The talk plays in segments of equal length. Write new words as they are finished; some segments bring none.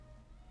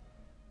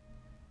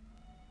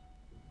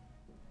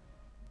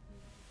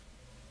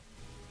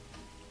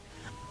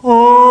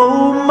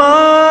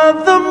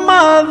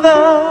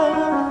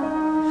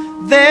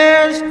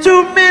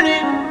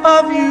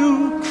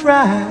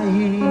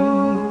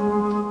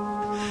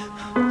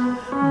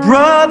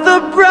Brother,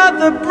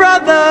 brother,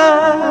 brother,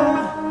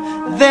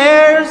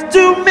 there's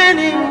too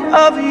many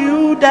of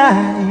you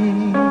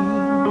dying.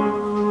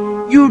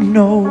 You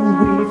know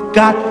we've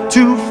got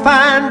to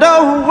find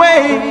a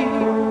way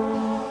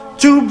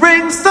to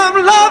bring some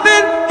love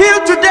in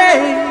here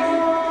today.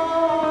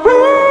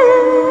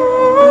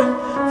 Ooh,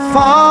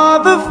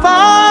 Father,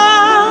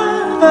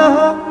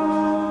 Father,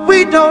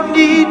 we don't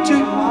need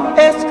to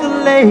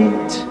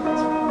escalate.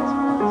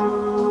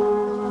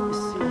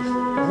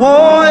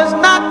 War is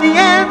not the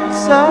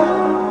answer,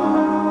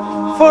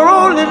 for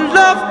only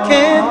love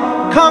can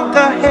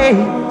conquer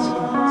hate.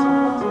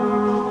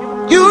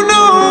 You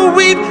know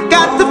we've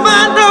got to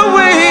find a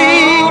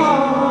way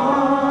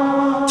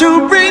to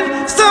bring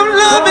some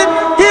love in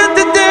here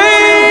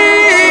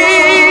today.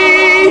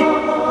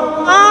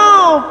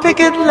 Oh,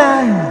 picket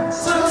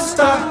lines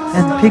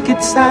and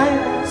picket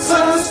signs.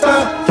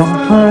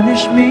 Don't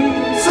punish me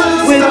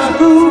with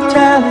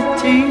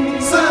brutality.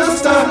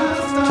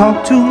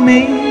 Talk to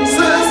me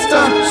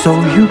so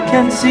you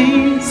can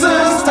see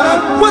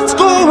what's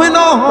going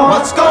on.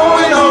 What's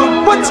going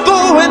on? What's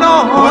going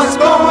on? What's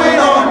going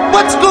on?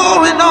 What's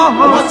going on?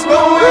 What's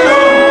going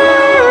on?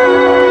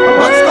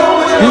 What's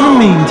going on? In the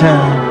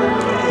meantime,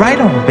 right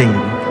on, baby,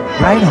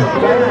 right on.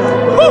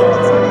 Woo!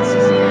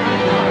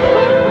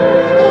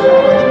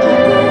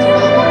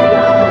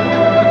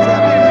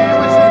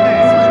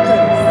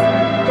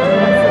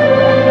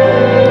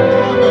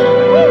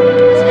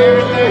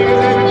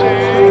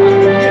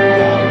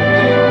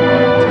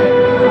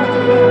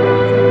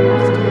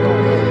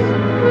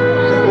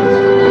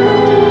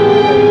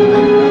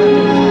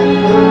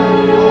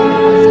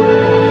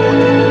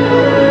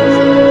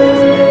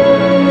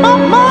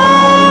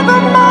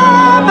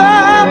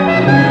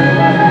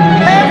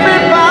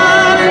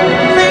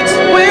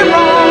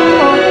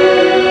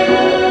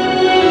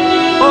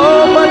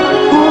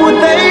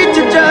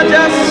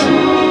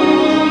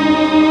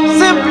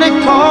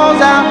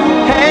 Cause our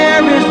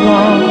hair is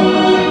long.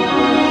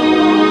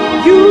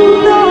 You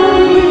know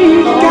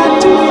we've got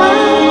to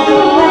find a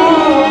way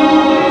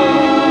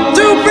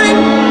to bring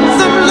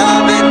some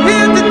love in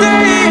here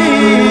today.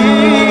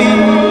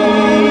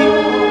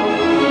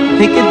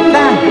 Picket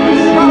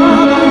lines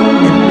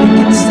and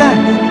picket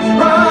signs.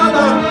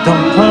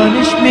 Don't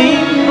punish me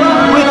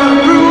with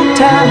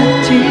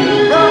brutality.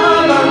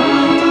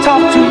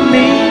 Talk to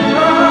me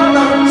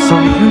so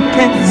you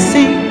can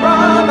see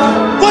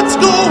what's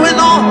going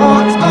on.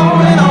 What's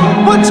going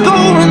on? What's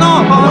going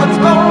on? What's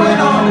going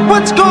on?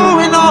 What's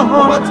going on?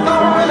 What's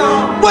going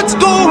on? What's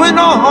going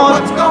on?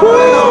 What's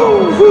going on?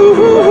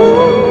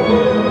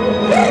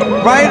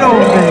 Right on,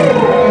 baby.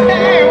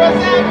 Hey,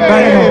 what's up,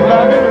 right on.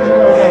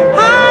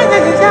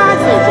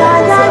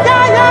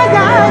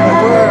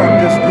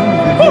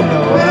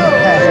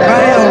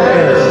 Right on.